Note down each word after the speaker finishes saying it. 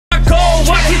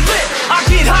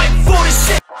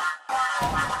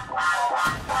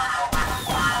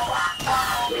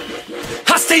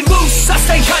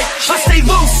stay hype, I stay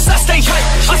loose, I stay hype,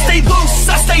 I stay loose,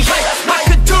 I stay hype. I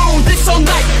could do this all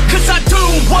night, cause I do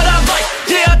what I like.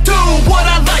 Yeah, I do what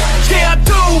I like, yeah, I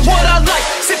do what I like.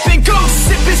 Sipping goose,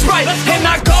 sipping Sprite, and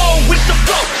I go with the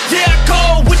flow. Yeah, I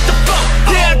go with the flow,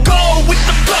 yeah, I go with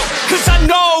the flow. Cause I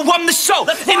know I'm the show.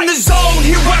 In the zone,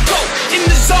 here I go. In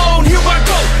the zone, here I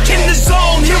go. In the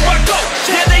zone, here I go.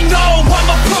 Yeah, they know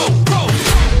I'm a pro.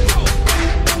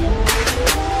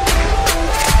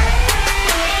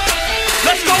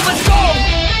 Let's go, let's go.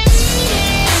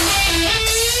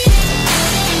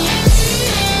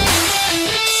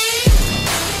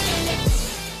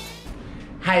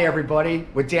 Hey everybody,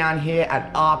 we're down here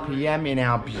at RPM in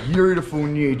our beautiful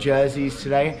New Jerseys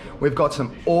today. We've got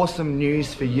some awesome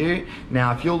news for you.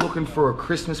 Now, if you're looking for a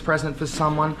Christmas present for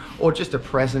someone or just a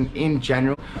present in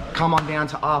general, come on down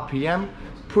to RPM,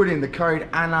 put in the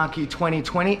code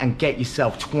ANARCHY2020 and get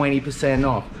yourself 20%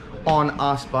 off on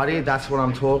us, buddy. That's what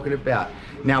I'm talking about.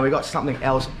 Now, we got something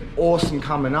else awesome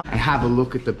coming up. And have a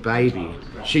look at the baby.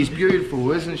 She's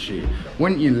beautiful, isn't she?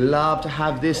 Wouldn't you love to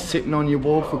have this sitting on your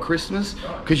wall for Christmas?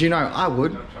 Because you know, I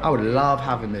would love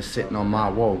having this sitting on my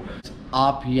wall.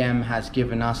 RPM has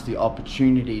given us the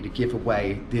opportunity to give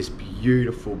away this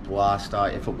beautiful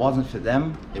blaster. If it wasn't for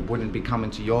them, it wouldn't be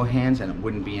coming to your hands and it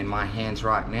wouldn't be in my hands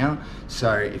right now.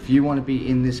 So if you want to be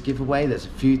in this giveaway, there's a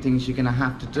few things you're gonna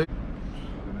have to do.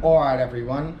 Alright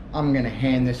everyone, I'm going to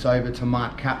hand this over to my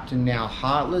captain now,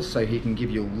 Heartless, so he can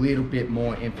give you a little bit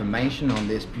more information on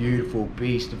this beautiful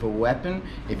beast of a weapon.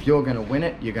 If you're going to win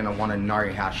it, you're going to want to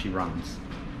know how she runs.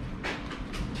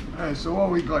 So what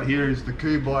we got here is the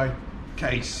Kublai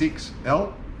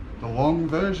K6L, the long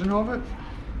version of it.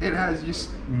 It has your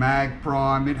mag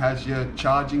prime, it has your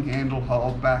charging handle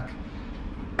holdback,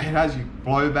 it has your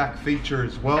blowback feature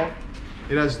as well.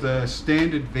 It has the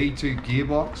standard V2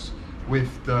 gearbox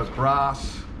with the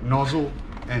brass nozzle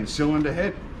and cylinder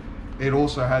head. It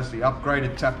also has the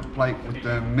upgraded tapper plate with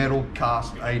the metal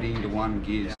cast 18:1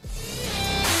 gears.